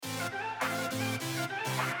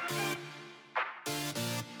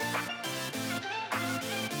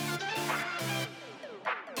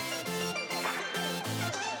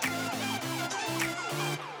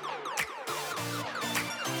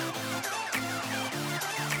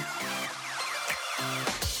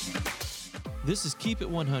This is Keep It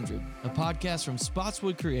 100, a podcast from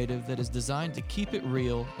Spotswood Creative that is designed to keep it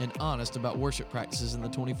real and honest about worship practices in the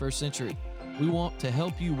 21st century. We want to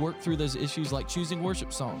help you work through those issues like choosing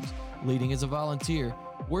worship songs, leading as a volunteer,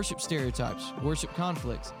 worship stereotypes, worship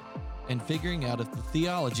conflicts, and figuring out if the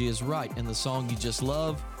theology is right in the song you just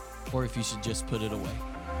love or if you should just put it away.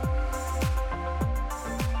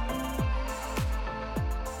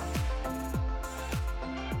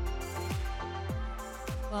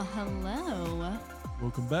 Well, hello.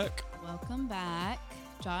 Welcome back. Welcome back.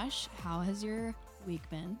 Josh, how has your week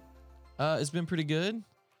been? It's been pretty good.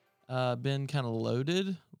 Been kind of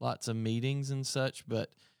loaded, lots of meetings and such, but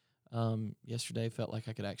yesterday felt like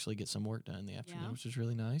I could actually get some work done in the afternoon, which was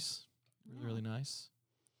really nice. Really nice.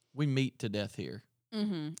 We meet to death here.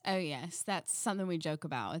 Mm-hmm. Oh, yes. That's something we joke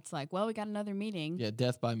about. It's like, well, we got another meeting. Yeah,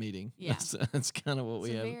 death by meeting. Yeah. That's kind of what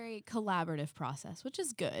we have. It's a very collaborative process, which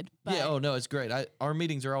is good. But Yeah, oh no, it's great. Our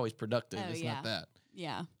meetings are always productive. Oh, It's yeah. not that.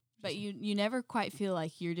 Yeah. But you never quite feel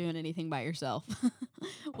like you're doing anything by yourself,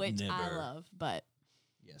 which I Never. love. But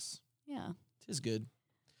Yes. yeah. It is good.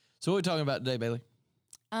 So what are we talking about today, Bailey?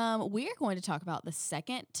 We are going to talk about the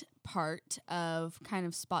second part of kind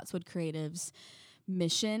of Spotswood Creative's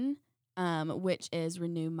mission, which is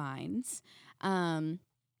Renew Minds. Kind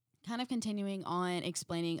of continuing on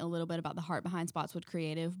explaining a little bit about the heart behind Spotswood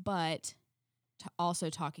Creative, but also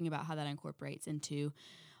talking about how that incorporates into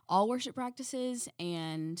all worship practices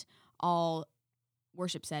and all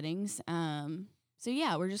worship settings. So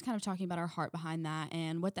yeah, we're just kind of talking about our heart behind that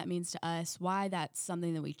and what that means to us, why that's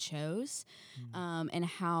something that we chose, and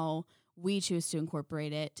how we choose to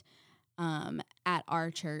incorporate it at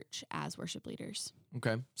our church as worship leaders.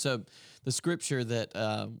 Okay. So the scripture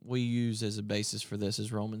that we use as a basis for this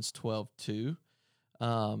is Romans 12:2.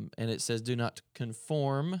 And it says, "Do not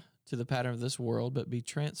conform to the pattern of this world, but be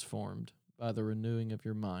transformed by the renewing of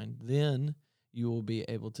your mind. Then you will be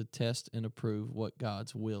able to test and approve what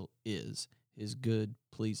God's will is, his good,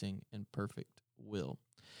 pleasing, and perfect will."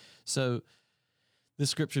 So this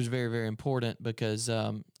scripture is very, very important because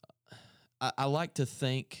I like to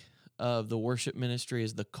think of the worship ministry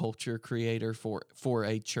as the culture creator for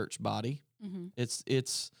a church body. Mm-hmm.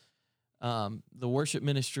 It's the worship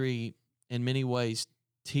ministry in many ways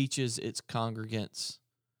teaches its congregants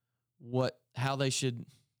how they should.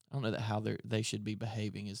 I don't know that how they should be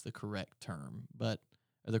behaving is the correct term, or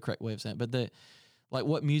the correct way of saying it, but like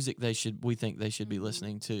what music we think they should be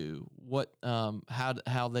listening to, what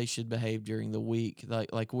how they should behave during the week.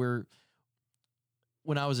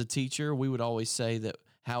 When I was a teacher, we would always say that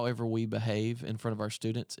however we behave in front of our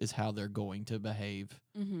students is how they're going to behave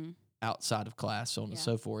outside of class, so on and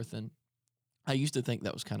so forth. And I used to think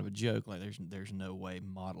that was kind of a joke, like there's no way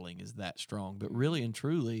modeling is that strong. But really and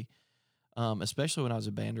truly, especially when I was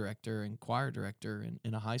a band director and choir director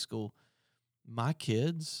in a high school, my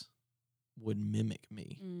kids would mimic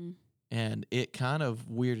me. And it kind of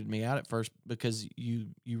weirded me out at first because you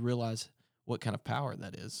realize what kind of power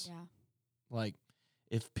that is. Yeah. Like,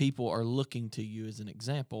 if people are looking to you as an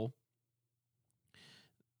example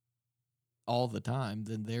all the time,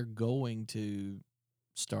 then they're going to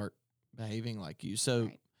start behaving like you.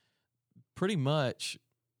 So pretty much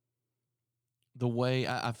the way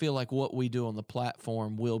I feel like what we do on the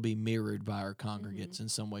platform will be mirrored by our congregants in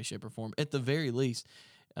some way, shape, or form. At the very least,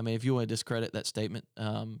 I mean, if you want to discredit that statement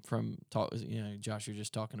from Josh, you're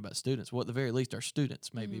just talking about students. Well, at the very least, our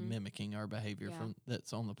students may be mimicking our behavior from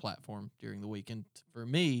that's on the platform during the week. And for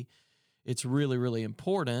me, it's really, really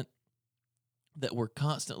important that we're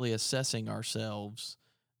constantly assessing ourselves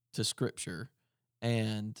to Scripture,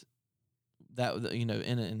 and that in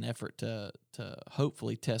an effort to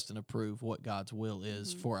hopefully test and approve what God's will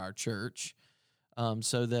is for our church,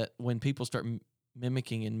 so that when people start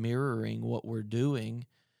mimicking and mirroring what we're doing,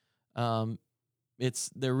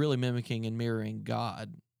 they're really mimicking and mirroring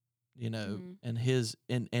God, and his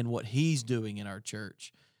and what he's doing in our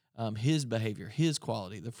church, his behavior, his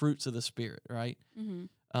quality, the fruits of the Spirit, right?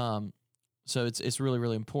 So it's really,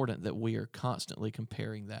 really important that we are constantly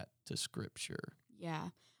comparing that to Scripture. Yeah.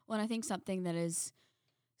 Well, and I think something that is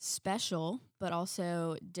special but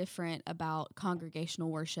also different about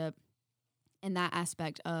congregational worship and that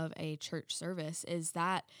aspect of a church service is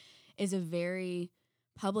a very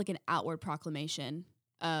public and outward proclamation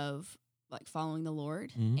of like following the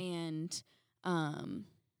Lord. And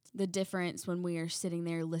the difference when we are sitting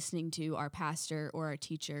there listening to our pastor or our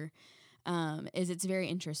teacher is it's very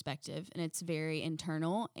introspective and it's very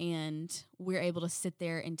internal, and we're able to sit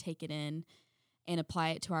there and take it in and apply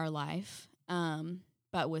it to our life.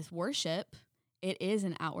 But with worship, it is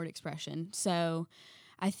an outward expression. So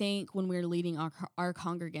I think when we're leading our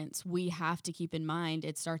congregants, we have to keep in mind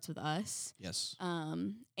it starts with us, Yes.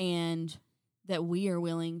 and that we are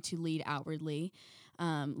willing to lead outwardly,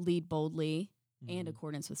 lead boldly, and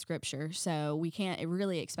accordance with Scripture. So we can't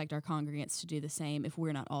really expect our congregants to do the same if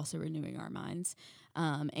we're not also renewing our minds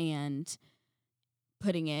and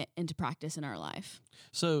putting it into practice in our life.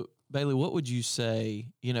 So, Bailey, what would you say?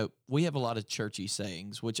 You know, we have a lot of churchy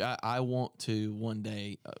sayings, which I want to one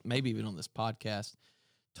day, maybe even on this podcast,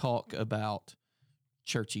 talk about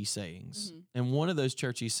churchy sayings. And one of those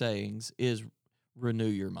churchy sayings is renew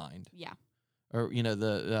your mind. Yeah. Or, you know,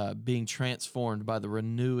 the being transformed by the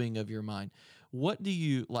renewing of your mind. What do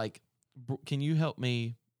you like? Can you help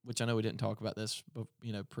me? Which I know we didn't talk about this,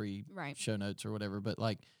 you know, show notes or whatever, but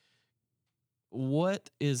like, what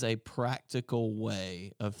is a practical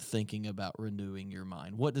way of thinking about renewing your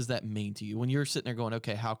mind? What does that mean to you when you're sitting there going,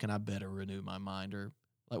 okay, how can I better renew my mind? Or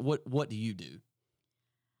like, what do you do?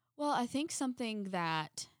 Well, I think something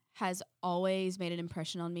that has always made an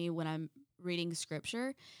impression on me when I'm reading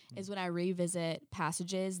Scripture is when I revisit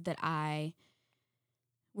passages that I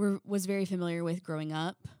was very familiar with growing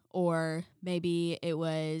up, or maybe it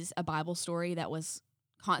was a Bible story that was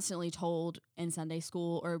constantly told in Sunday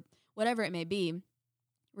school, or whatever it may be,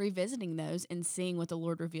 revisiting those and seeing what the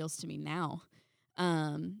Lord reveals to me now.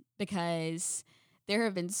 Because there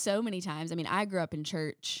have been so many times, I mean, I grew up in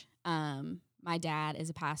church. My dad is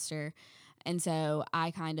a pastor, and so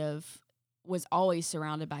I kind of was always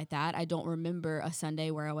surrounded by that. I don't remember a Sunday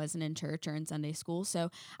where I wasn't in church or in Sunday school. So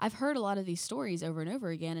I've heard a lot of these stories over and over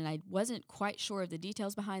again, and I wasn't quite sure of the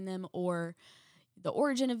details behind them or the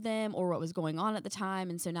origin of them or what was going on at the time.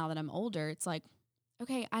 And so now that I'm older, it's like,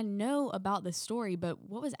 okay, I know about this story, but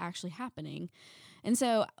what was actually happening? And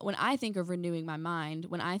so when I think of renewing my mind,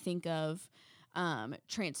 when I think of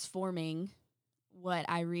transforming what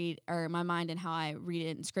I read, or my mind and how I read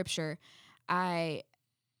it in Scripture, I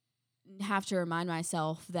have to remind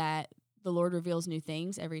myself that the Lord reveals new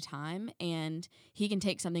things every time, and He can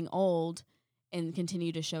take something old and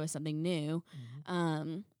continue to show us something new.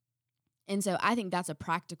 And so I think that's a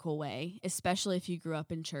practical way, especially if you grew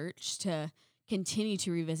up in church, to continue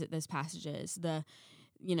to revisit those passages, the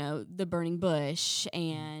burning bush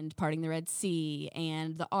and parting the Red Sea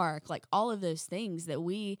and the ark, like all of those things that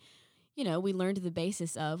we learned the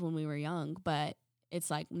basis of when we were young, but it's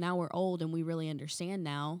like now we're old and we really understand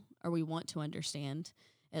now, or we want to understand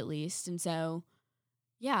at least. And so,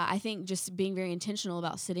 yeah, I think just being very intentional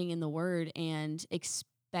about sitting in the Word and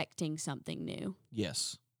expecting something new.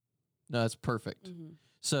 Yes. No, that's perfect.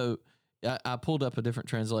 So I pulled up a different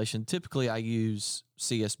translation. Typically, I use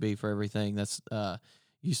CSB for everything. That's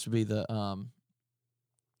used to be the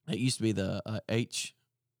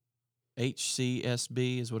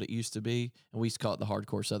HCSB is what it used to be, and we used to call it the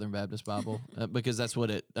Hardcore Southern Baptist Bible because that's what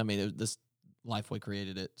this Lifeway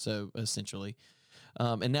created it, so essentially.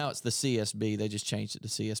 And now it's the CSB. They just changed it to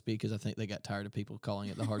CSB because I think they got tired of people calling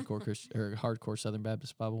it the Hardcore Southern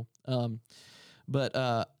Baptist Bible.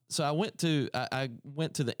 So I went to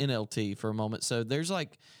the NLT for a moment. So there's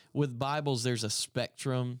like with Bibles, there's a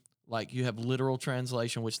spectrum. Like you have literal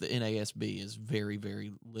translation, which the NASB is very,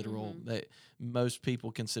 very literal. That most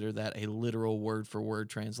people consider that a literal word for word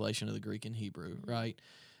translation of the Greek and Hebrew, right?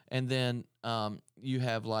 And then you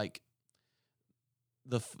have like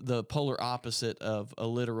the polar opposite of a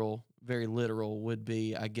literal, very literal would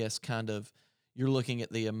be, I guess, kind of you're looking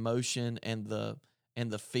at the emotion and the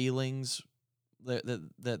feelings that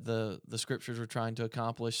the scriptures are trying to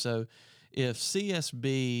accomplish. So if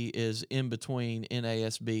CSB is in between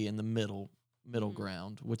NASB and the middle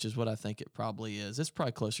ground, which is what I think it probably is, it's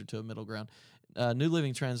probably closer to a middle ground. New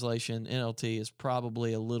Living Translation, NLT, is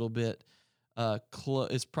probably a little bit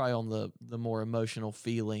it's probably on the more emotional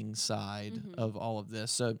feeling side of all of this.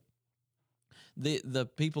 So the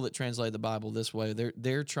people that translate the Bible this way,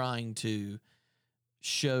 they're trying to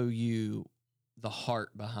show you the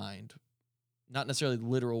heart behind, not necessarily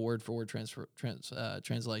literal word for word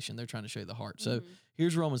translation. They're trying to show you the heart. So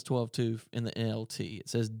here's Romans 12:2 in the NLT. It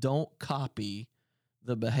says, "Don't copy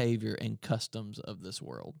the behavior and customs of this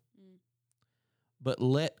world, but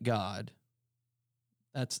let God."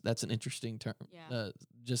 That's an interesting term. Yeah.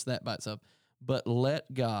 Just that by itself. But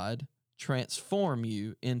let God transform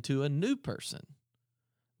you into a new person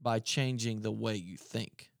by changing the way you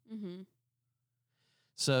think.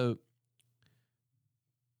 So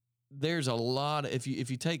there's a lot of, if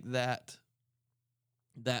you take that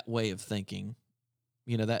way of thinking,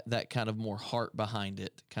 that kind of more heart behind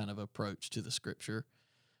it kind of approach to the scripture.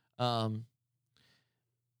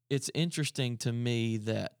 It's interesting to me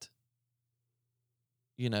that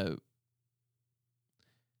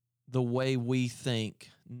the way we think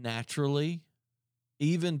naturally,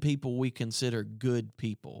 even people we consider good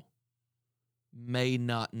people, may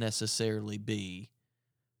not necessarily be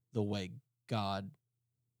the way God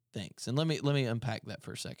thinks. And let me unpack that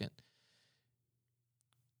for a second.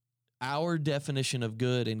 Our definition of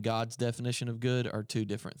good and God's definition of good are two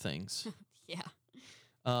different things. Yeah.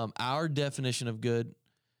 Our definition of good,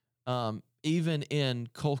 even in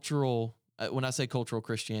cultural, when I say cultural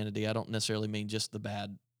Christianity, I don't necessarily mean just the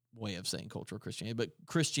bad way of saying cultural Christianity, but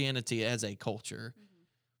Christianity as a culture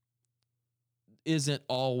isn't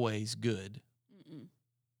always good.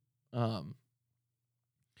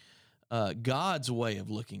 God's way of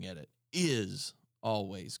looking at it is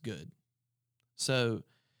always good. So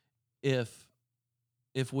if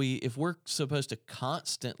we're supposed to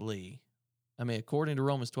constantly, according to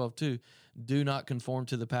Romans 12:2, do not conform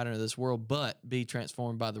to the pattern of this world, but be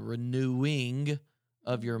transformed by the renewing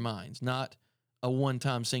of your minds, not a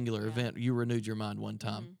one-time singular event. You renewed your mind one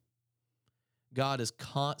time. God is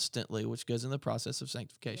constantly, which goes in the process of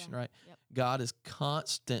sanctification, right? Yep. God is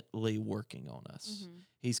constantly working on us.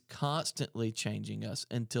 He's constantly changing us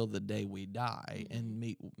until the day we die and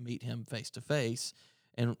meet him face to face,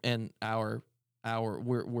 and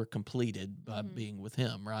we're completed by being with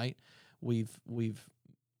him, right? We're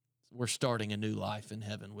starting a new life in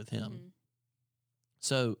heaven with him.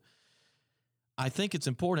 So I think it's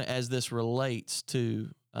important as this relates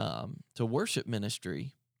to worship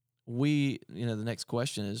ministry. The next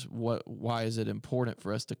question is why is it important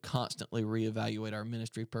for us to constantly reevaluate our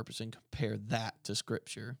ministry purpose and compare that to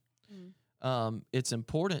Scripture? It's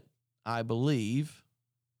important, I believe,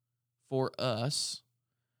 for us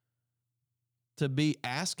to be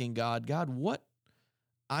asking God, what,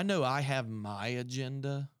 I know I have my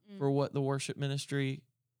agenda for what the worship ministry,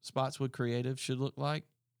 Spotswood Creative, should look like.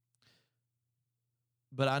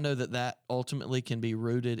 But I know that ultimately can be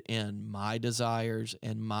rooted in my desires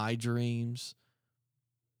and my dreams.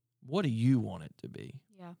 What do you want it to be?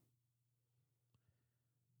 Yeah.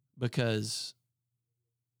 Because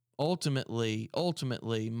ultimately,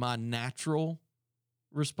 my natural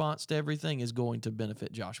response to everything is going to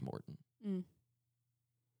benefit Josh Morton.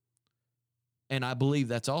 And I believe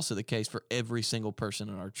that's also the case for every single person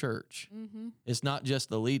in our church. It's not just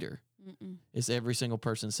the leader. It's every single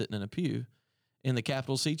person sitting in a pew in the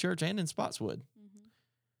Capital C Church and in Spotswood.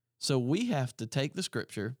 So we have to take the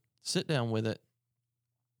Scripture, sit down with it,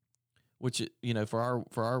 which, for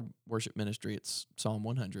our worship ministry, it's Psalm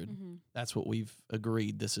 100. That's what we've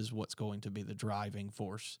agreed. This is what's going to be the driving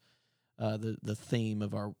force, the theme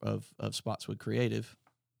of of Spotswood Creative.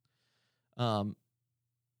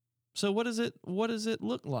 So what does it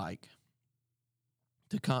look like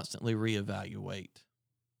to constantly reevaluate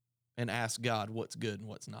and ask God what's good and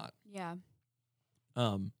what's not? Yeah.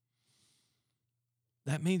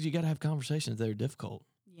 That means you got to have conversations that are difficult.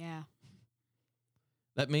 Yeah.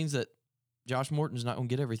 That means that Josh Morton's not going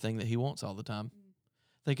to get everything that he wants all the time.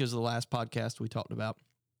 I think it was the last podcast we talked about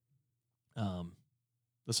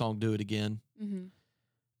the song "Do It Again,"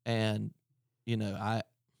 and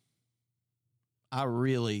I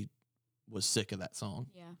really was sick of that song.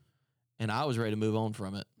 Yeah. And I was ready to move on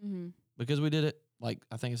from it because we did it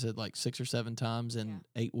I think I said 6 or 7 times in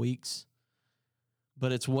 8 weeks.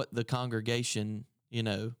 But it's what the congregation,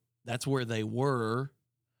 that's where they were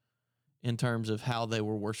in terms of how they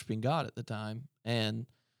were worshiping God at the time. And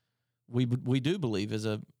we do believe as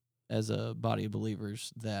a body of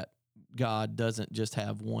believers that God doesn't just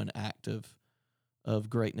have one act of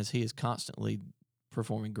greatness. He is constantly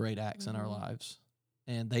performing great acts in our lives.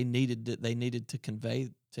 And they needed to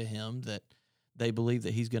convey to him that they believe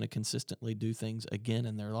that he's going to consistently do things again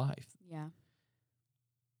in their life. Yeah.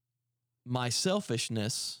 My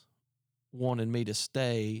selfishness wanted me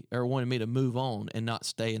to move on and not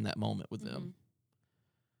stay in that moment with them.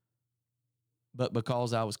 But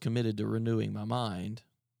because I was committed to renewing my mind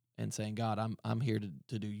and saying, God, I'm here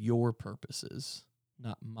to do your purposes,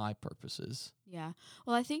 not my purposes. Yeah.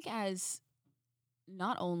 Well, I think as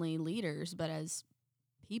not only leaders, but as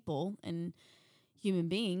people and human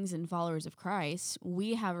beings and followers of Christ,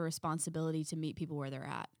 we have a responsibility to meet people where they're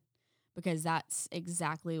at, because that's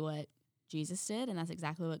exactly what Jesus did, and that's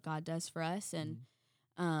exactly what God does for us. And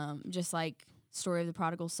just like story of the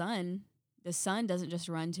prodigal son, the son doesn't just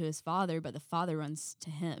run to his father, but the father runs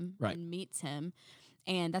to him and meets him.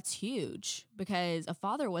 And that's huge, because a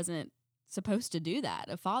father wasn't supposed to do that.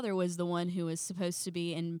 A father was the one who was supposed to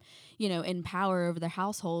be in power over their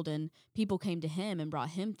household, and people came to him and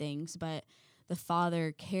brought him things. But the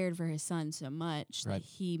father cared for his son so much that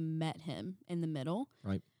he met him in the middle.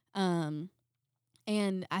 Right.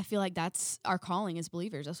 And I feel like that's our calling as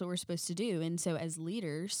believers. That's what we're supposed to do. And so as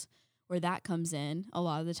leaders, where that comes in a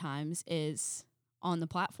lot of the times is on the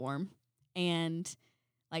platform. And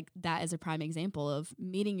like that is a prime example of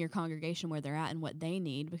meeting your congregation where they're at and what they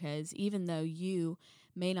need, because even though you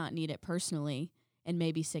may not need it personally and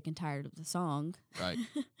may be sick and tired of the song, Right.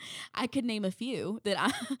 I could name a few that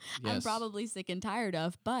I'm Yes. probably sick and tired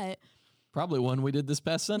of, but Probably one we did this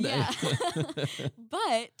past Sunday. yeah.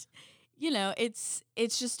 But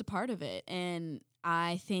it's just a part of it, and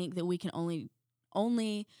I think that we can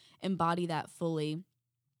only embody that fully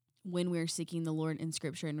when we're seeking the Lord in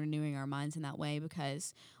Scripture and renewing our minds in that way,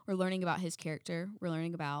 because we're learning about His character, we're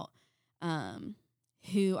learning about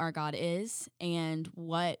who our God is and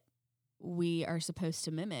what we are supposed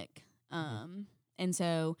to mimic. And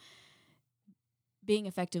so being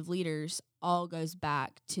effective leaders all goes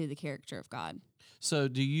back to the character of God. So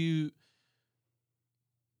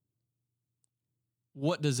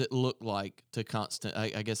what does it look like to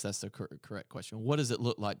I guess that's the correct question. What does it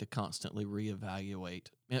look like to constantly reevaluate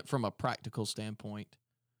from a practical standpoint?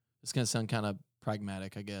 It's going to sound kind of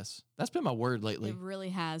pragmatic, I guess. That's been my word lately. It really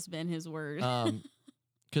has been His word.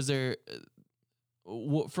 Because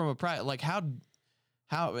from a like how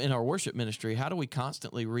in our worship ministry, how do we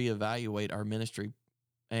constantly reevaluate our ministry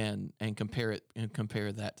and compare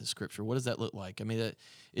that to Scripture? What does that look like? I mean,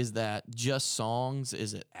 is that just songs?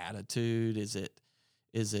 Is it attitude? Is it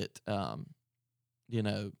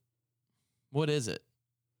what is it?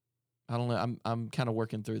 I don't know. I'm kind of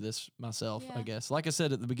working through this myself, I guess. Like I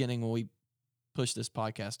said at the beginning when we pushed this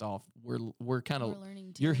podcast off, we're kind of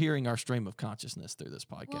learning too. You're hearing our stream of consciousness through this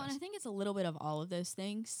podcast. Well, and I think it's a little bit of all of those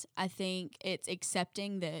things. I think it's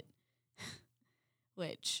accepting that,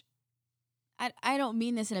 which I don't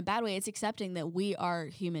mean this in a bad way. It's accepting that we are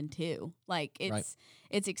human too. Like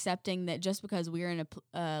it's accepting that just because we're in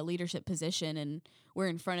a leadership position and we're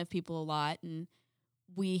in front of people a lot and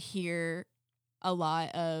we hear a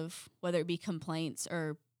lot of whether it be complaints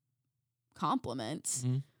or compliments,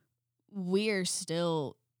 we're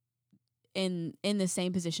still in the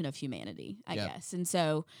same position of humanity, I guess. And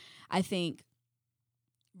so I think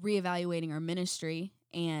reevaluating our ministry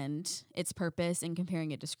and its purpose and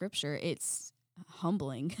comparing it to Scripture, it's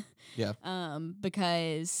humbling. Yeah.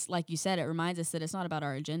 Because like you said, it reminds us that it's not about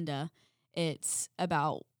our agenda. It's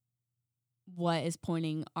about what is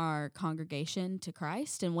pointing our congregation to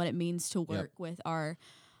Christ and what it means to work with our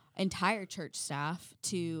entire church staff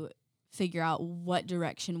to figure out what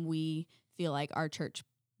direction we feel like our church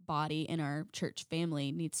body and our church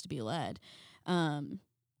family needs to be led. And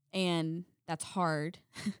that's hard.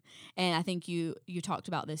 And I think you talked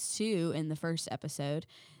about this too in the first episode,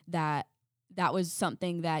 that was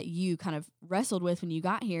something that you kind of wrestled with when you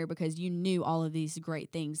got here, because you knew all of these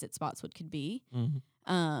great things that Spotswood could be,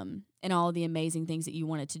 and all of the amazing things that you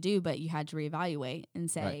wanted to do, but you had to reevaluate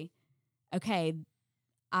and say, okay,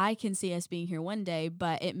 I can see us being here one day,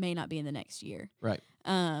 but it may not be in the next year. Right.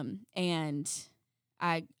 And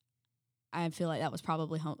I feel like that was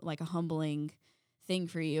probably like a humbling thing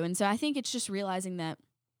for you. And so I think it's just realizing that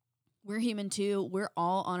we're human too. We're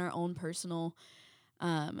all on our own personal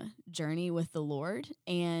journey with the Lord.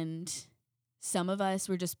 And some of us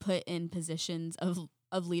were just put in positions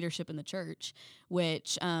of leadership in the church,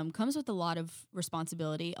 which comes with a lot of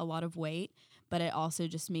responsibility, a lot of weight, but it also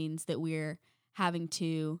just means that we're having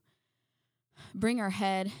to bring our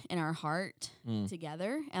head and our heart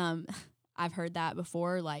together. I've heard that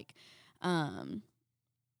before, like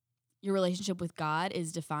your relationship with God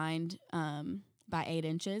is defined by 8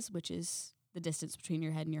 inches, which is the distance between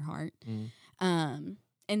your head and your heart. And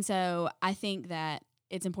so I think that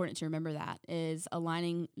it's important to remember that is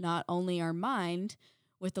aligning not only our mind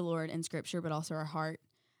with the Lord and Scripture, but also our heart.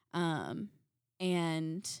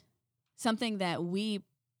 And something that we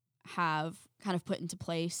have kind of put into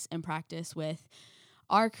place and practice with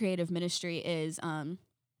our creative ministry is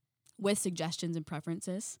with suggestions and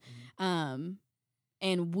preferences. And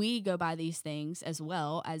we go by these things as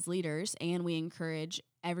well as leaders, and we encourage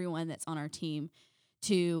everyone that's on our team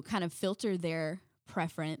to kind of filter their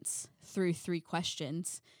preference through 3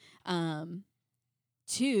 questions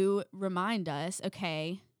to remind us,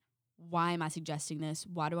 okay, why am I suggesting this?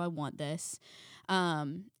 Why do I want this?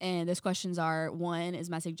 And those questions are: 1, is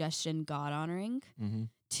my suggestion God-honoring?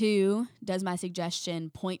 2, does my suggestion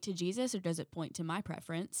point to Jesus or does it point to my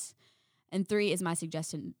preference? And 3, is my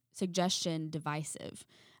suggestion divisive?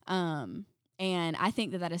 And I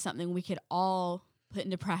think that is something we could all put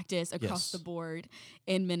into practice across the board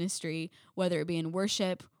in ministry, whether it be in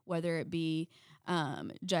worship, whether it be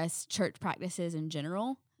just church practices in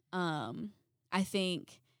general. I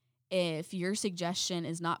think if your suggestion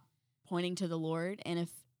is not pointing to the Lord. And if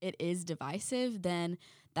it is divisive, then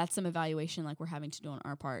that's some evaluation like we're having to do on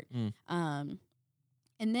our part. And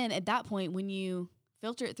then at that point, when you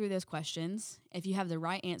filter it through those questions, if you have the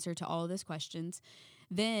right answer to all of those questions,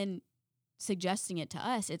 then suggesting it to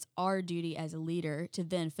us, it's our duty as a leader to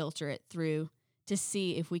then filter it through to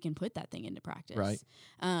see if we can put that thing into practice. Right.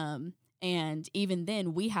 And even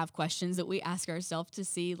then, we have questions that we ask ourselves to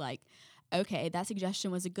see, like, okay, that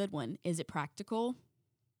suggestion was a good one. Is it practical?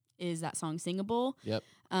 Is that song singable? Yep.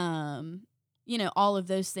 All of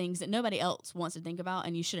those things that nobody else wants to think about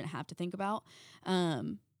and you shouldn't have to think about.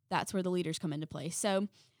 That's where the leaders come into play. So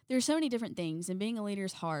there's so many different things, and being a leader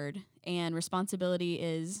is hard, and responsibility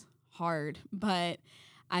is hard. But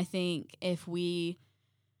I think if we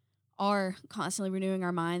are constantly renewing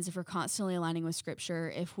our minds, if we're constantly aligning with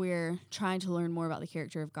Scripture, if we're trying to learn more about the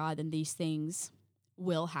character of God, then these things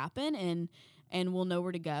will happen, and we'll know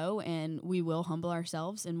where to go, and we will humble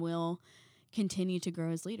ourselves, and we'll continue to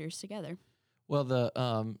grow as leaders together. Well,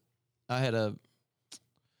 I had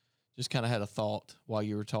just kind of had a thought while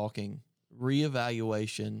you were talking.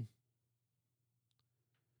 Reevaluation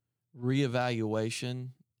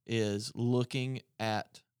is looking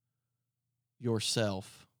at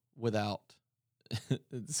yourself without,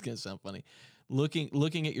 this is going to sound funny,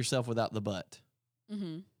 looking at yourself without the but.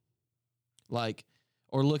 Mm-hmm. Like,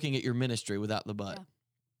 or looking at your ministry without the but. Yeah.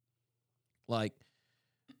 Like,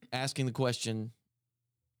 asking the question,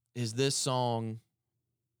 is this song,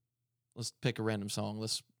 let's pick a random song.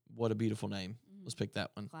 What a Beautiful Name. Mm-hmm. Let's pick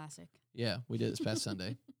that one. Classic. Yeah, we did this past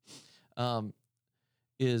Sunday.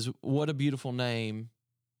 Is What a Beautiful Name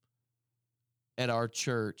at our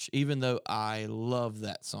church, even though I love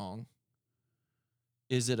that song,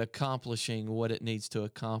 is it accomplishing what it needs to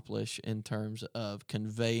accomplish in terms of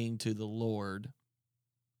conveying to the Lord,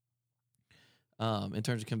 our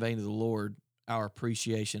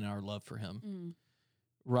appreciation and our love for him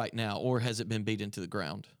right now, or has it been beat into the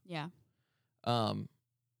ground? Yeah.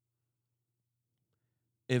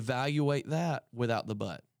 Evaluate that without the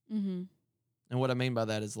but. Mm-hmm. And what I mean by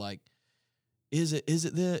that is, like, is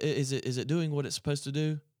it doing what it's supposed to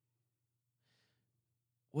do?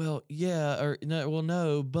 Well, yeah, or no, well,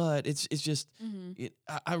 no, but it's just,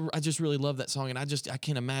 I just really love that song, and I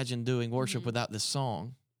can't imagine doing worship without this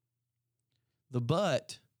song. The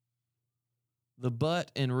but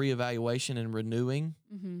in reevaluation and renewing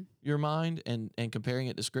your mind and comparing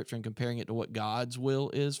it to Scripture and comparing it to what God's will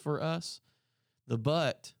is for us, the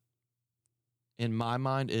but, in my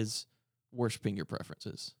mind, is worshiping your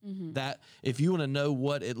preferences. That, if you want to know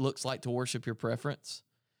what it looks like to worship your preference,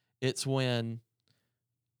 it's when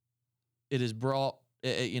it is brought,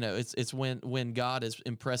 it's when God is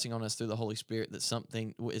impressing on us through the Holy Spirit that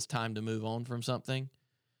something is time to move on from something,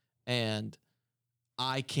 and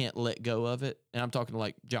I can't let go of it. And I'm talking to,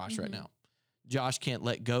 like, Josh right now. Josh can't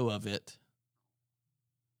let go of it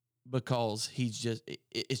because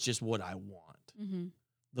it's just what I want.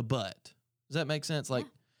 The but. Does that make sense? Like,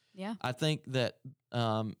 yeah. I think that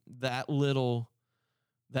that little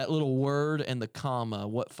word and the comma,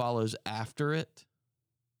 what follows after it,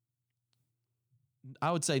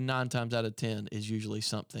 I would say 9 times out of 10 is usually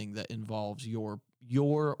something that involves your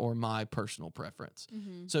or my personal preference.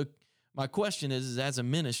 So my question is, as a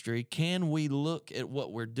ministry, can we look at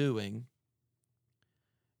what we're doing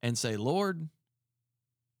and say, Lord,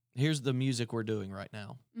 here's the music we're doing right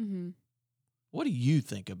now. What do you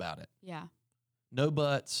think about it? Yeah. No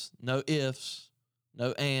buts, no ifs,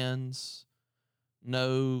 no ands,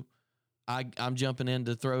 no I'm jumping in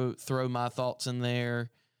to throw my thoughts in there,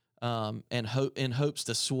 and in hopes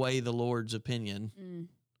to sway the Lord's opinion.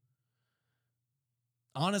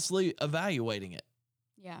 Honestly, evaluating it.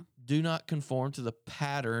 Yeah. Do not conform to the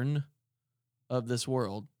pattern of this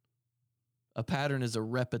world. A pattern is a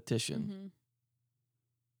repetition.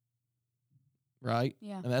 Right?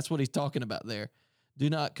 Yeah. And that's what he's talking about there. Do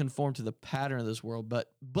not conform to the pattern of this world,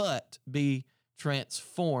 but be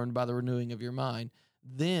transformed by the renewing of your mind.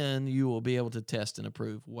 Then you will be able to test and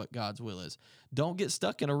approve what God's will is. Don't get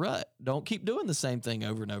stuck in a rut. Don't keep doing the same thing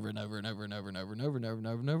over and over and over and over and over and over and over and over and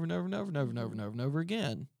over and over and over and over and over and over and over and over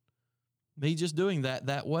again. Me just doing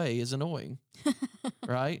that way is annoying,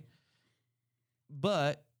 right?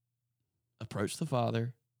 But approach the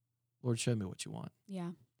Father. Lord, show me what you want.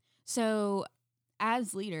 Yeah. So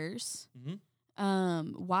as leaders,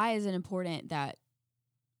 why is it important that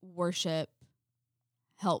worship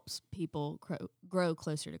helps people grow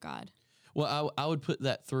closer to God? Well, I would put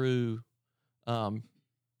that through,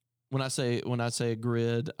 when I say a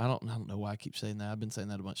grid, I don't know why I keep saying that. I've been saying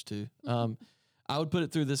that a bunch too. I would put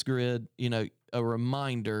it through this grid, a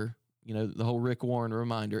reminder, the whole Rick Warren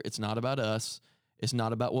reminder. It's not about us. It's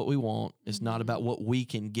not about what we want. It's not Mhm. about what we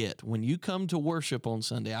can get. When you come to worship on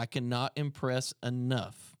Sunday, I cannot impress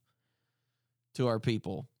enough to our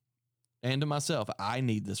people and to myself. I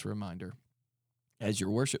need this reminder as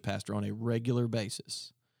your worship pastor on a regular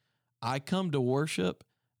basis. I come to worship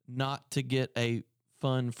not to get a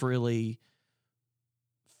fun, frilly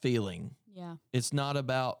feeling. Yeah. It's not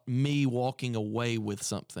about me walking away with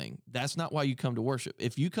something. That's not why you come to worship.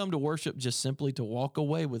 If you come to worship just simply to walk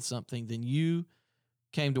away with something, then you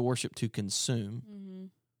came to worship to consume, Mm-hmm.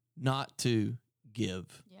 not to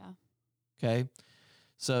give. Yeah. Okay?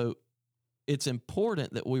 So it's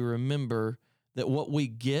important that we remember that what we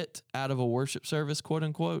get out of a worship service, quote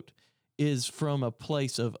unquote, is from a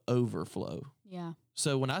place of overflow. Yeah.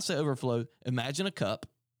 So when I say overflow, imagine a cup,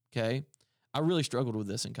 okay? I really struggled with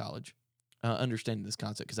this in college, understanding this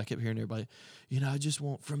concept, because I kept hearing everybody, I just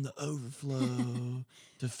want from the overflow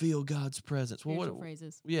to feel God's presence. Well, Spiritual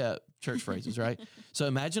phrases. Yeah, church phrases, right? So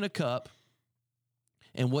imagine a cup,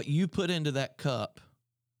 and what you put into that cup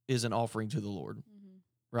is an offering to the Lord, Mm-hmm.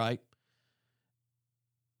 right?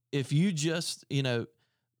 If you just,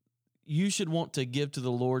 you should want to give to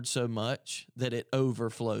the Lord so much that it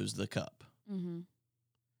overflows the cup. Mm-hmm.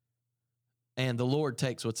 And the Lord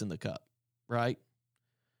takes what's in the cup, right?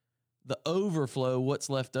 The overflow, what's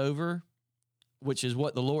left over, which is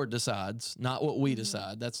what the Lord decides, not what we Mhm.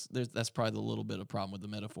 decide. That's probably the little bit of problem with the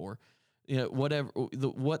metaphor. What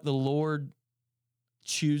the Lord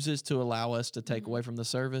chooses to allow us to take Mhm. away from the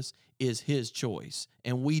service is His choice,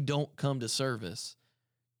 and we don't come to service.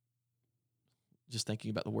 Just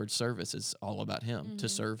thinking about the word service is all about Him, to Mhm.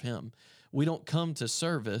 serve Him. We don't come to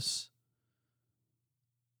service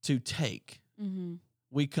to take. Mm-hmm.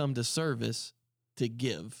 We come to service to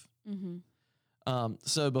give. Mm-hmm.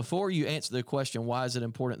 So before you answer the question, why is it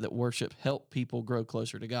important that worship help people grow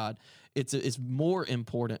closer to God? It's more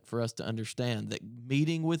important for us to understand that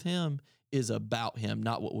meeting with Him is about Him,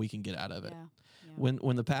 not what we can get out of it. Yeah. Yeah.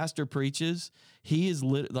 When the pastor preaches, he is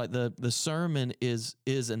like the sermon is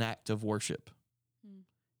an act of worship. Mm.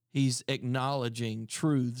 He's acknowledging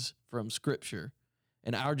truths from Scripture,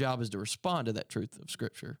 and our job is to respond to that truth of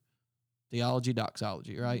Scripture. Theology,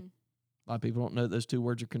 doxology, right? Mhm. A lot of people don't know that those two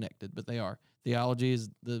words are connected, but they are. Theology is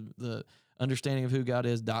the understanding of who God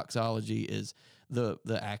is. Doxology is the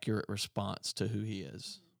accurate response to who He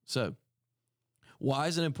is. So, why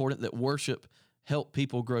is it important that worship help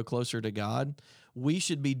people grow closer to God? We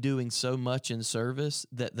should be doing so much in service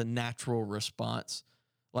that the natural response,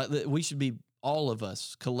 we should be, all of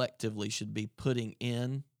us collectively should be putting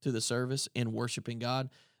in to the service in worshiping God,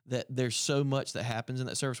 that there's so much that happens in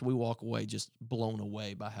that service. We walk away just blown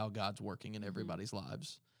away by how God's working in everybody's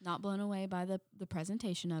lives. Not blown away by the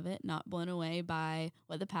presentation of it. Not blown away by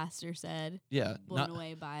what the pastor said. Yeah. Blown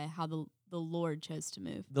away by how the Lord chose to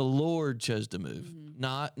move. The Lord chose to move. Mhm.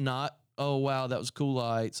 Not, oh, wow, that was cool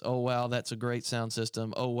lights. Oh, wow, that's a great sound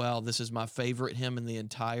system. Oh, wow, this is my favorite hymn in the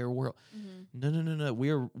entire world. Mm-hmm. No.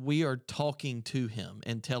 We are talking to Him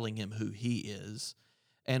and telling Him who He is.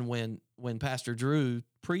 And when Pastor Drew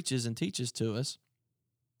preaches and teaches to us,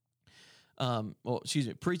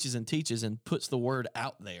 preaches and teaches and puts the word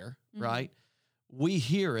out there, Mhm. right? We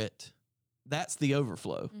hear it. That's the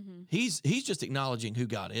overflow. Mm-hmm. He's just acknowledging who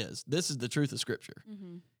God is. This is the truth of Scripture.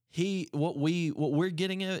 Mm-hmm. What we're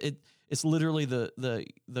getting at it's literally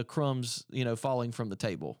the crumbs, falling from the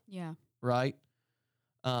table, Yeah. right?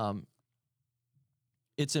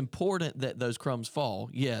 It's important that those crumbs fall,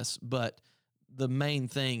 yes, but the main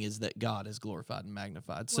thing is that God is glorified and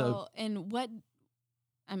magnified. Well, and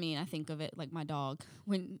I think of it like my dog.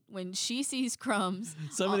 When she sees crumbs,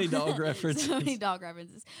 So many dog references. So many dog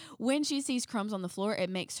references. When she sees crumbs on the floor, it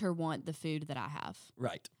makes her want the food that I have.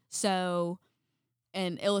 Right. So,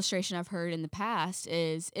 an illustration I've heard in the past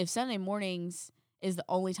is if Sunday mornings is the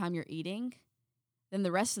only time you're eating, then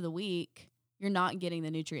the rest of the week you're not getting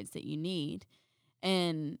the nutrients that you need.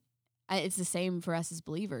 And it's the same for us as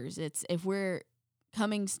believers. It's if we're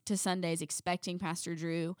coming to Sundays expecting Pastor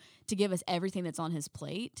Drew to give us everything that's on his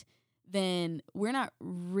plate, then we're not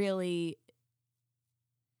really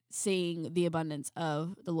seeing the abundance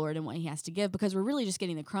of the Lord and what He has to give, because we're really just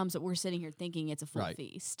getting the crumbs that we're sitting here thinking it's a full Right.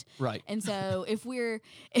 feast. Right. And so if we're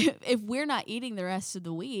not eating the rest of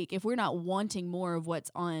the week, if we're not wanting more of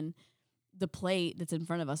what's on the plate that's in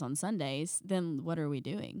front of us on Sundays, then what are we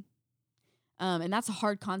doing? And that's a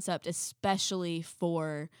hard concept, especially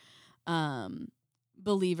for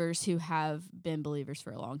believers who have been believers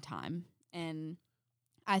for a long time. And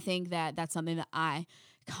I think that that's something that I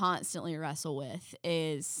constantly wrestle with,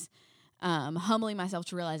 is humbling myself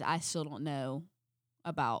to realize I still don't know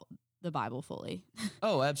about the Bible fully.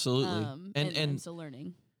 Oh, absolutely. And I'm still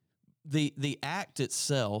learning. the act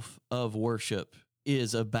itself of worship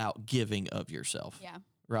is about giving of yourself, Yeah.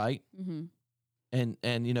 right? Mm-hmm.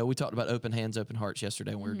 And you know, we talked about open hands, open hearts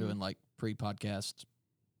yesterday when we were Mhm. doing like pre-podcast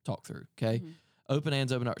talk through. Okay, Mhm. open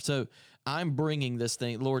hands, open heart. So I'm bringing this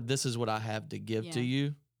thing, Lord. This is what I have to give to Yeah.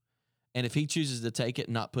 you. And if He chooses to take it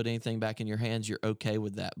and not put anything back in your hands, you're okay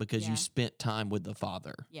with that because Yeah. you spent time with the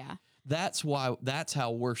Father. Yeah. That's why. That's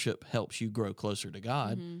how worship helps you grow closer to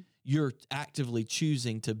God. Mm-hmm. You're actively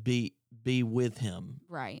choosing to be with Him,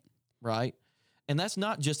 Right. right? And that's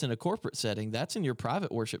not just in a corporate setting. That's in your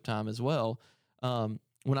private worship time as well.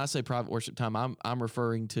 When I say private worship time, I'm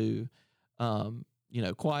referring to, you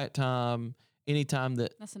know, quiet time. Anytime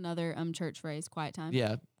that, That's another church phrase, quiet time.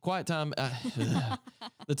 yeah, quiet time.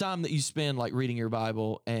 The time that you spend like reading your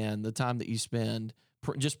Bible and the time that you spend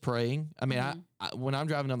just praying. I mean, Mhm. I when I'm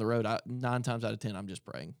driving down the road, 9 times out of 10, I'm just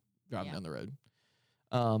praying driving Yeah. down the road.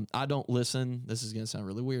 I don't listen. This is going to sound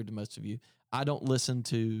really weird to most of you. I don't listen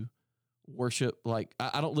to worship like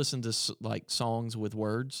I don't listen to like songs with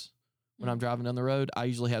words when I'm Mm. driving down the road. I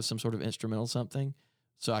usually have some sort of instrumental something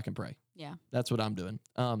so I can pray. Yeah. That's what I'm doing.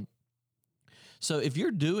 So if you're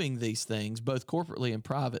doing these things both corporately and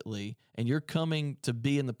privately, and you're coming to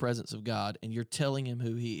be in the presence of God and you're telling Him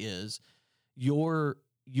who He is, your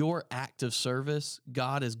act of service,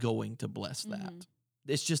 God is going to bless that. Mhm.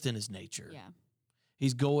 It's just in His nature. Yeah.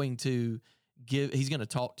 He's going to He's going to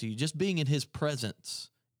talk to you. Just being in His presence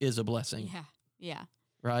is a blessing, Yeah. Yeah.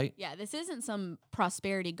 right? Yeah. This isn't some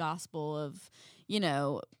prosperity gospel of, you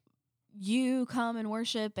know, you come and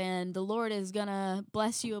worship and the Lord is gonna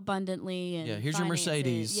bless you abundantly and Yeah, here's your finance it.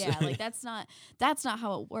 Mercedes. Yeah, like that's not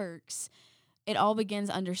how it works. It all begins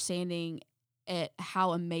understanding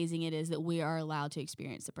how amazing it is that we are allowed to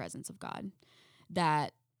experience the presence of God.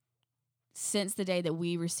 That since the day that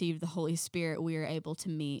we received the Holy Spirit, we are able to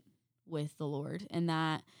meet with the Lord, and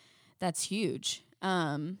that's huge.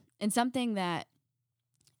 And something that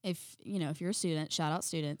if you're a student, shout out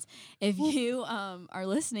students. If you are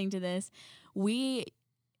listening to this, we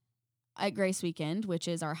at Grace Weekend, which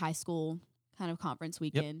is our high school kind of conference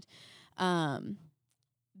weekend,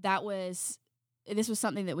 this was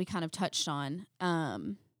something that we kind of touched on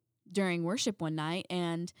during worship one night,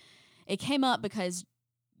 and it came up because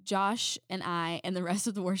Josh and I and the rest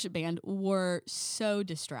of the worship band were so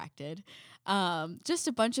distracted. Just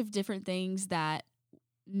a bunch of different things that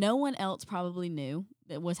no one else probably knew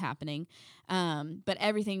that was happening, but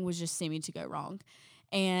everything was just seeming to go wrong.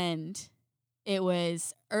 And it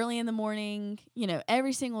was early in the morning,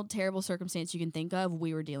 every single terrible circumstance you can think of,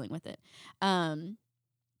 we were dealing with it. And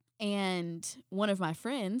one of my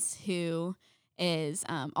friends who is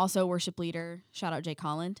also a worship leader, shout out Jake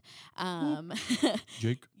Holland,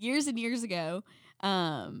 Jake. years and years ago,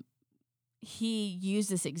 he used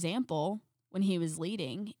this example when he was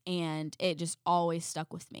leading, and it just always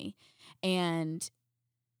stuck with me. And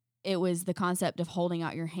it was the concept of holding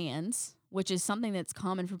out your hands, which is something that's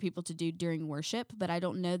common for people to do during worship, but I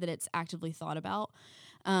don't know that it's actively thought about.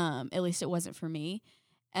 At least it wasn't for me.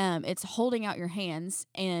 It's holding out your hands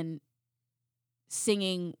and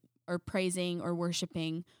singing or praising or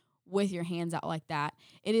worshiping with your hands out like that.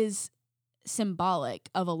 It is symbolic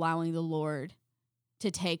of allowing the Lord to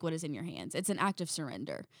take what is in your hands. It's an act of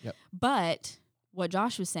surrender. Yep. But what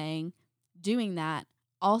Josh was saying, doing that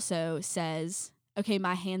also says, okay,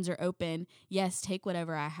 my hands are open. Yes, take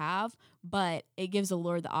whatever I have, but it gives the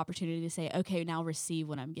Lord the opportunity to say, okay, now receive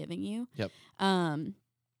what I'm giving you. Yep.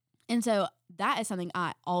 And so that is something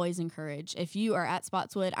I always encourage. If you are at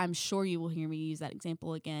Spotswood, I'm sure you will hear me use that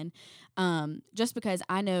example again. Just because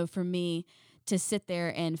I know for me to sit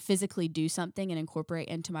there and physically do something and incorporate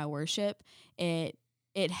into my worship, it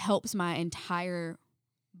helps my entire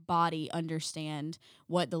body understand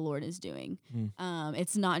what the Lord is doing.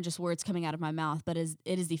 It's not just words coming out of my mouth, but it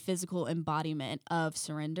is the physical embodiment of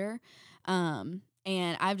surrender.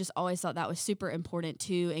 And I've just always thought that was super important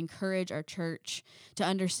to encourage our church to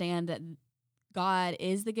understand that God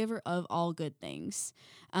is the giver of all good things.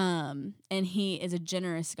 And He is a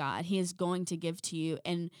generous God. He is going to give to you.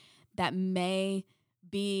 And that may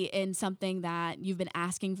be in something that you've been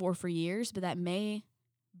asking for years, but that may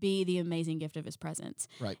be the amazing gift of His presence.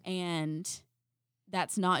 Right. And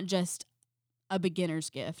that's not just a beginner's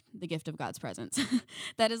gift, the gift of God's presence.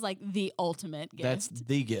 That is like the ultimate gift. That's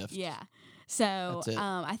the gift. Yeah. So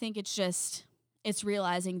I think it's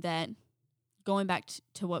realizing that, going back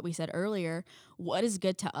to what we said earlier, what is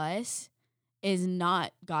good to us is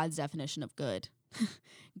not God's definition of good.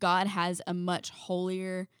 God has a much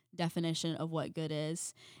holier definition of what good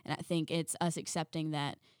is. And I think it's us accepting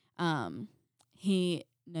that He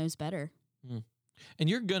knows better. And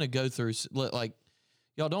you're going to go through, like,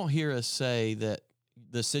 y'all don't hear us say that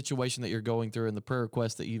the situation that you're going through and the prayer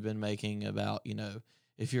request that you've been making about,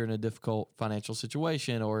 if you're in a difficult financial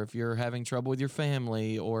situation, or if you're having trouble with your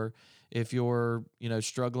family, or if you're,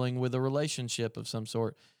 struggling with a relationship of some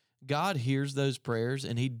sort, God hears those prayers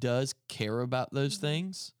and he does care about those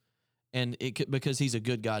things. And because he's a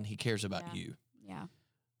good God and he cares about you. Yeah.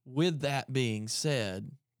 With that being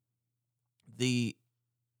said,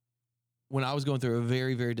 when I was going through a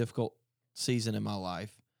very, very difficult season in my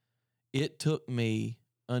life, it took me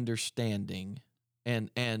understanding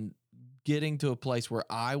and getting to a place where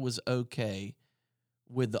I was okay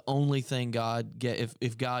with the only thing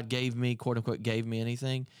if God gave me, quote unquote, gave me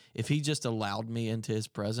anything, if he just allowed me into his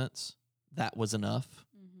presence, that was enough.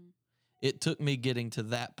 Mm-hmm. It took me getting to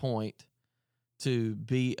that point to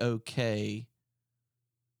be okay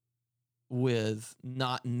with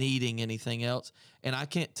not needing anything else. And I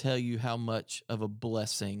can't tell you how much of a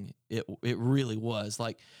blessing it really was.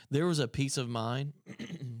 Like, there was a peace of mind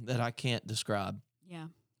that I can't describe. Yeah.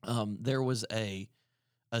 There was a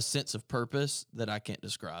sense of purpose that I can't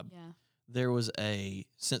describe. Yeah. There was a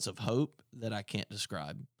sense of hope that I can't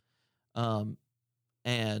describe.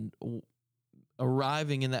 And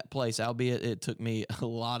arriving in that place, albeit it took me a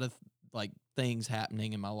lot of things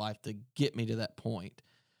happening in my life to get me to that point.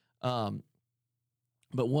 But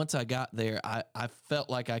once I got there, I felt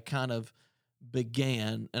like I kind of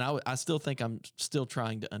began, and I still think I'm still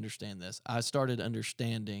trying to understand this. I started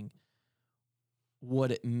understanding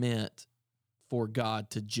what it meant for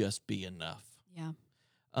God to just be enough. Yeah.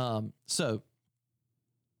 So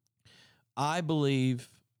I believe,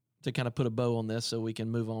 to kind of put a bow on this so we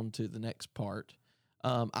can move on to the next part,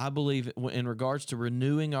 I believe in regards to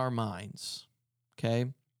renewing our minds, okay,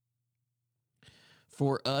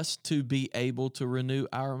 for us to be able to renew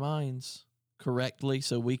our minds correctly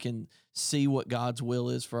so we can see what God's will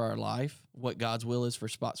is for our life, what God's will is for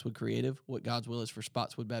Spotswood Creative, what God's will is for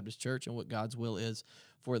Spotswood Baptist Church, and what God's will is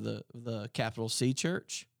for the capital C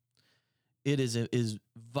Church. It is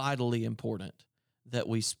vitally important that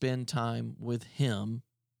we spend time with him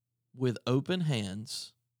with open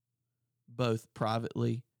hands, both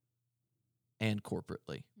privately and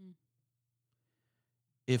corporately. Mm.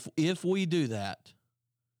 If we do that,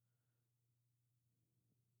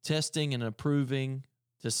 testing and approving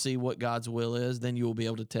to see what God's will is, then you will be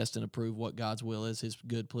able to test and approve what God's will is, his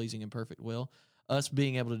good, pleasing, and perfect will. Us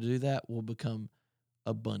being able to do that will become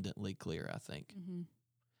abundantly clear, I think. Mm-hmm.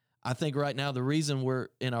 I think right now the reason we're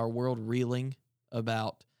in our world reeling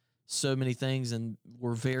about so many things and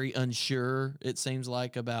we're very unsure, it seems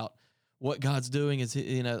like, about what God's doing is,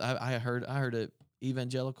 I heard an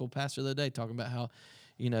evangelical pastor the other day talking about how,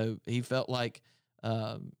 he felt like,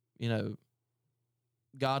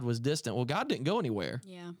 God was distant. Well, God didn't go anywhere.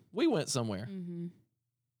 Yeah. We went somewhere. Mm-hmm.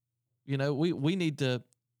 We need to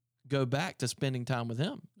go back to spending time with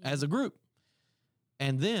him as a group.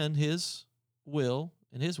 And then his will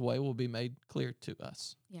and his way will be made clear to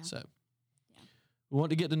us. Yeah. So we want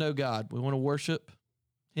to get to know God. We want to worship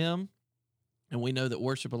him. And we know that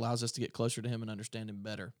worship allows us to get closer to him and understand him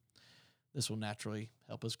better. This will naturally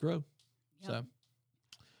help us grow. Yep.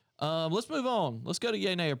 So let's move on. Let's go to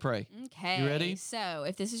Yea, Nay, or Pray. Okay. You ready? So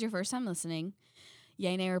if this is your first time listening,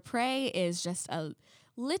 Yea, Nay, or Pray is just a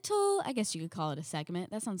little, I guess you could call it a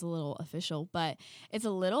segment. That sounds a little official, but it's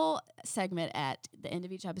a little segment at the end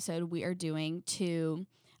of each episode we are doing to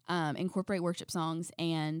incorporate worship songs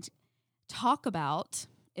and talk about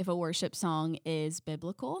if a worship song is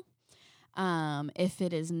biblical, if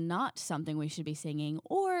it is not something we should be singing,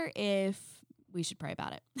 or if we should pray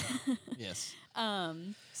about it. Yes.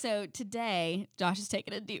 So today, Josh is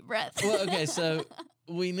taking a deep breath. Well, okay, so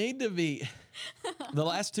we need to be the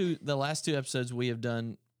last two episodes we have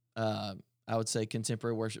done. I would say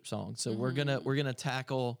contemporary worship songs. So we're gonna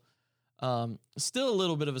tackle still a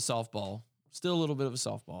little bit of a softball,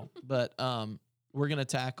 but we're gonna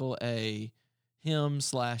tackle a hymn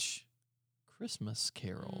 / Christmas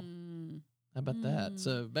carol. How about that?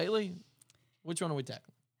 So Bailey, which one are we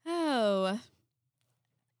tackling? Oh,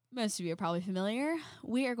 most of you are probably familiar.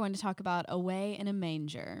 We are going to talk about Away in a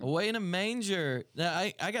Manger. Away in a Manger. Now,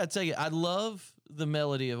 I got to tell you, I love the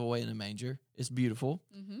melody of Away in a Manger. It's beautiful.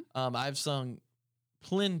 Mm-hmm. I've sung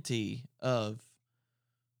plenty of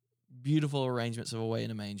beautiful arrangements of Away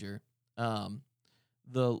in a Manger.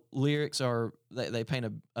 The lyrics are, they paint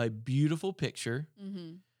a beautiful picture.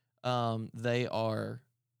 Mm-hmm. They are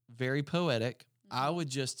very poetic. Mm-hmm. I would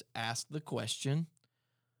just ask the question,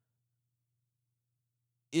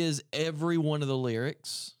 is every one of the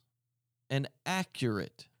lyrics an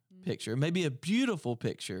accurate picture? Maybe a beautiful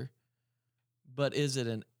picture, but is it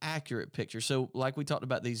an accurate picture. So like we talked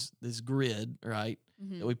about this grid, right?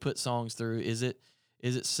 Mm-hmm. That we put songs through. Is it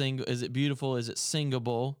single? Is it beautiful? Is it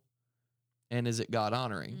singable? And is it God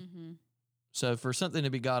honoring? Mm-hmm. So for something to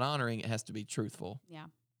be God honoring, it has to be truthful. Yeah.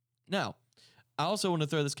 Now, I also want to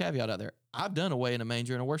throw this caveat out there. I've done Away in a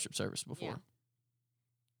Manger in a worship service before.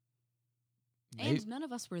 Yeah. And none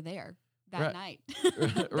of us were there that Right. night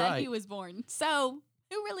that Right. he was born. So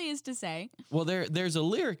who really is to say? Well, there's a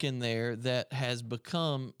lyric in there that has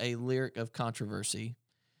become a lyric of controversy,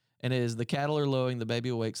 and it is, "The cattle are lowing, the baby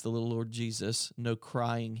awakes, the little Lord Jesus, no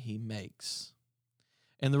crying he makes."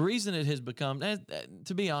 And the reason it has become,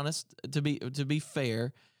 to be honest, to be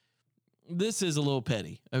fair, this is a little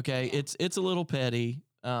petty. Okay, Yeah. it's a little petty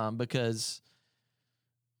because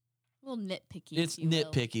A little nitpicky. it's if you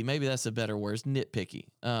will. nitpicky. Maybe that's a better word. It's nitpicky.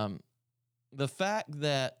 The fact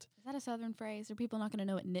that Is that a Southern phrase? Are people not going to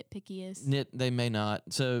know what nitpicky is? they may not.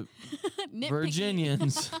 So Nitpicky.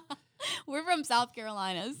 Virginians. We're from South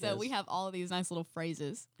Carolina, so Yes. we have all of these nice little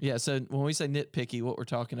phrases. Yeah, so when we say nitpicky, what we're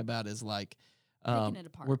talking about is like Picking it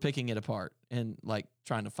apart. we're picking it apart and like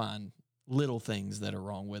trying to find little things that are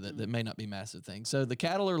wrong with it that may not be massive things. So the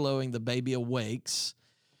cattle are lowing, the baby awakes,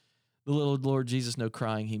 the little Lord Jesus no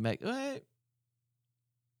crying he makes. Hey,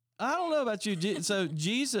 I don't know about you. So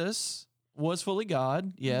Jesus was fully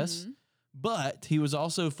God, yes, Mhm. but he was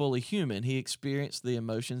also fully human. He experienced the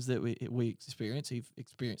emotions that we experience. He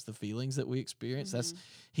experienced the feelings that we experience. That's Mhm.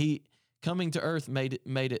 he coming to earth made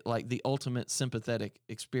it like the ultimate sympathetic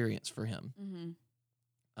experience for him.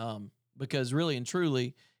 Mhm. Because really and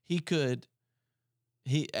truly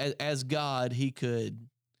as God, he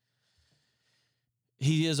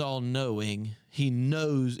is all knowing. He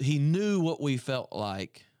knew what we felt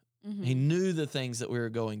like. Mhm. He knew the things that we were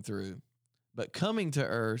going through. But coming to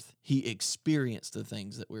earth, he experienced the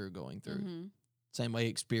things that we were going through. Mhm. Same way he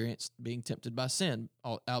experienced being tempted by sin,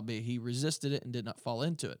 albeit he resisted it and did not fall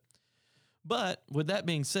into it. But with that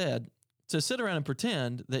being said, to sit around and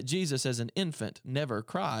pretend that Jesus as an infant never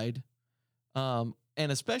cried, and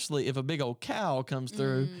especially if a big old cow comes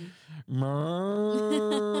through,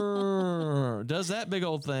 does that big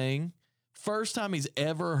old thing, first time he's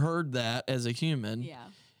ever heard that as a human, Yeah.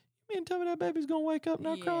 you mean tell me that baby's gonna wake up and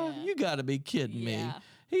not cry? Yeah. You got to be kidding Yeah.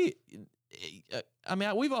 me. I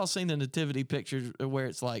mean, we've all seen the nativity pictures where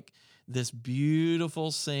it's like this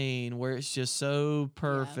beautiful scene where it's just so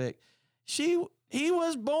perfect. He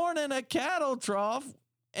was born in a cattle trough,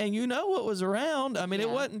 and you know what was around. I mean, it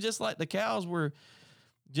Yeah. wasn't just like the cows were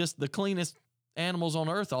just the cleanest animals on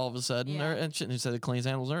earth all of a sudden. Yeah. And shouldn't have said the cleanest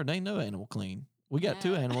animals on earth. They ain't no animal clean. We got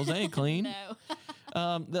two No. animals. They ain't clean.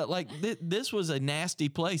 No. This was a nasty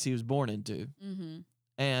place he was born into. Mm-hmm.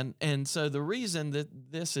 And so the reason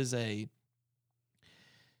this is a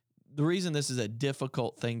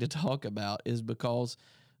difficult thing to talk about is because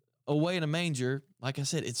Away in a Manger, like I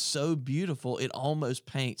said, it's so beautiful, it almost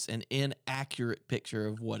paints an inaccurate picture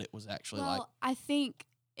of what it was actually like. Well, I think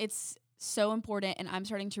it's so important, and I'm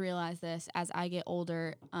starting to realize this as I get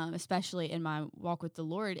older, especially in my walk with the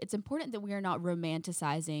Lord. It's important that we are not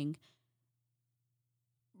romanticizing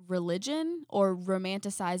religion or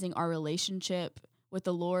romanticizing our relationship with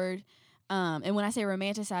the Lord. And when I say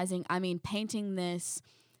romanticizing, I mean painting this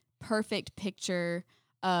perfect picture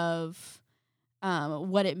of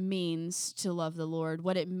what it means to love the Lord,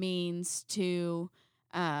 what it means to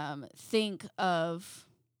think of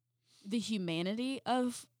the humanity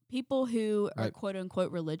of people who are Right. quote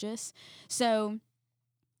unquote religious. So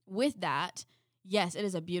with that, yes, it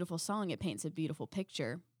is a beautiful song. It paints a beautiful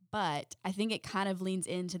picture, but I think it kind of leans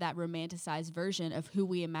into that romanticized version of who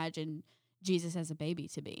we imagine Jesus as a baby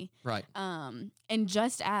to be. Right. And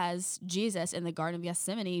just as Jesus in the Garden of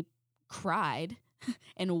Gethsemane cried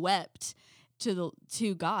and wept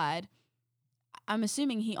to God, I'm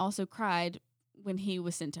assuming he also cried when he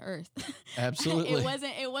was sent to earth. Absolutely.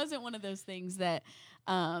 It wasn't one of those things that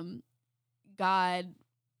God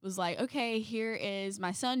was like, okay, here is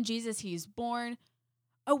my son Jesus, he's born.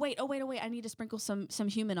 Oh wait, I need to sprinkle some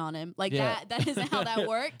human on him. Like Yeah. that isn't how that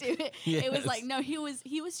worked. It was like, Yes. no, he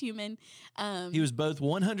was human. He was both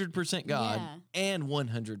 100% God Yeah. and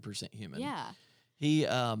 100% human. Yeah. He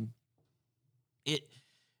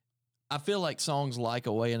I feel like songs like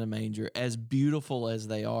Away in a Manger, as beautiful as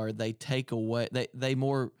they are, they take away they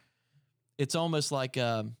more, it's almost like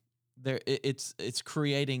it's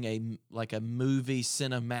creating a movie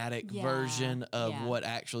cinematic Yeah, version of yeah. what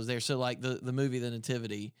actually is there. So like the movie The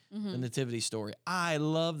Nativity, Mhm. The Nativity Story. I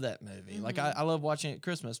love that movie. Like Mhm. I love watching it at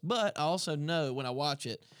Christmas, but I also know when I watch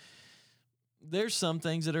it, there's some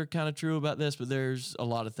things that are kind of true about this, but there's a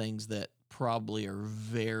lot of things that probably are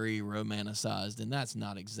very romanticized, and that's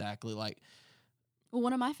not exactly like Well,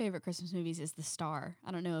 one of my favorite Christmas movies is The Star.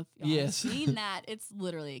 I don't know if y'all Yes. have seen that. It's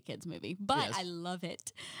literally a kid's movie, but Yes. I love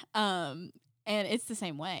it. And it's the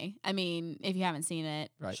same way. I mean, if you haven't seen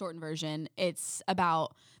it, Right. shortened version, it's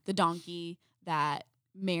about the donkey that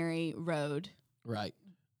Mary rode. Right.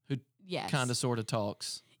 Who Yes. kind of sort of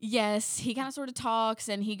talks. Yes, he kind of sort of talks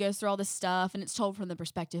and he goes through all this stuff, and it's told from the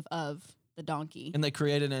perspective of the donkey. And they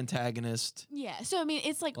create an antagonist. Yeah. So, I mean,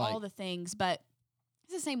 it's like all Like- the things, but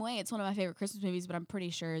it's the same way. It's one of my favorite Christmas movies, but I'm pretty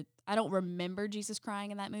sure I don't remember Jesus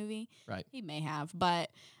crying in that movie. Right. He may have,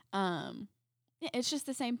 but yeah, it's just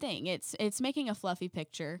the same thing. It's making a fluffy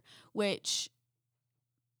picture, which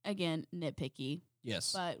again, nitpicky,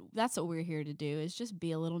 Yes. but that's what we're here to do, is just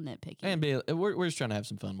be a little nitpicky. And we're just trying to have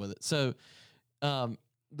some fun with it. So,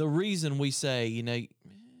 the reason we say,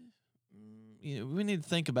 we need to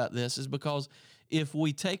think about this is because if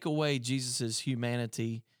we take away Jesus's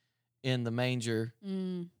humanity in the manger,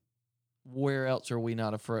 where else are we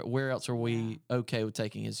not afraid? Where else are we okay with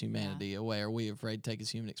taking his humanity away? Are we afraid to take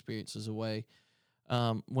his human experiences away?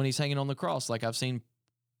 When he's hanging on the cross, like I've seen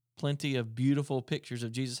plenty of beautiful pictures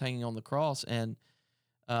of Jesus hanging on the cross and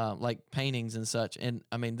like paintings and such. And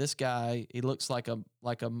I mean, this guy, he looks like a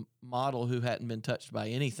model who hadn't been touched by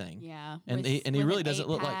anything. Yeah. And he with really an doesn't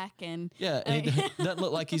look like, 8-pack and and he doesn't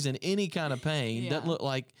look like he's in any kind of pain. Doesn't Yeah. look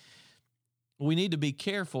like, we need to be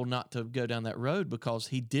careful not to go down that road because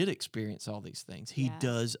he did experience all these things. He Yeah.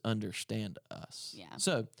 does understand us. Yeah.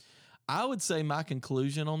 So I would say my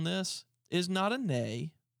conclusion on this is not a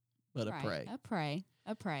nay, but a pray.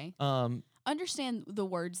 A pray. Um, Understand the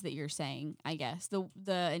words that you're saying, I guess.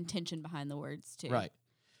 The intention behind the words too. Right.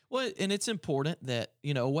 Well, and it's important that,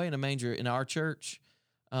 Away in a Manger in our church,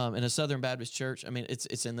 in a Southern Baptist church, I mean,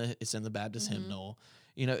 it's in the Baptist hymnal.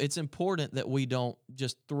 It's important that we don't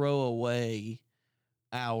just throw away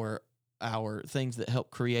our things that help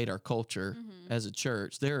create our culture as a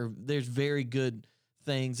church. There's very good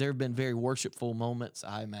things. There have been very worshipful moments,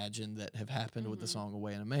 I imagine, that have happened with the song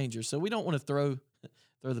Away in a Manger. So we don't want to throw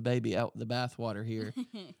the baby out with the bathwater here.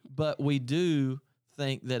 But we do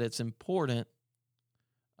think that it's important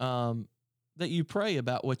that you pray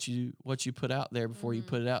about what you put out there before you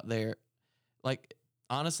put it out there. Like,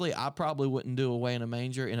 honestly, I probably wouldn't do Away in a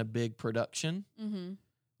Manger in a big production.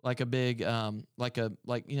 Like a big,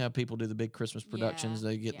 people do the big Christmas productions. Yeah,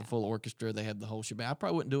 They get the full orchestra. They have the whole shebang. I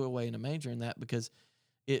probably wouldn't do Away in a Manger in that because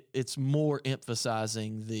it's more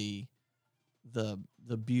emphasizing the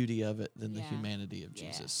beauty of it than the humanity of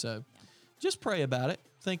Jesus. So just pray about it.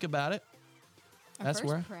 Think about it. That's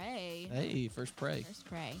where. Pray. Hey, first pray. First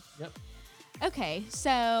pray. Yep. Okay,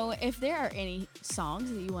 so if there are any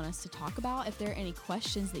songs that you want us to talk about, if there are any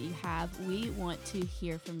questions that you have, we want to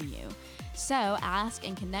hear from you. So ask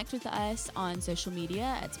and connect with us on social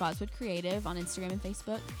media at Spotswood Creative on Instagram and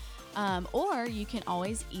Facebook. Or you can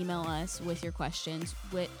always email us with your questions,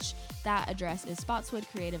 which that address is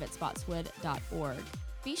spotswoodcreative@spotswood.org.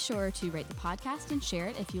 Be sure to rate the podcast and share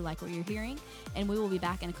it if you like what you're hearing, and we will be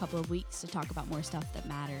back in a couple of weeks to talk about more stuff that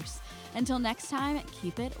matters. Until next time,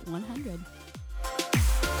 keep it 100.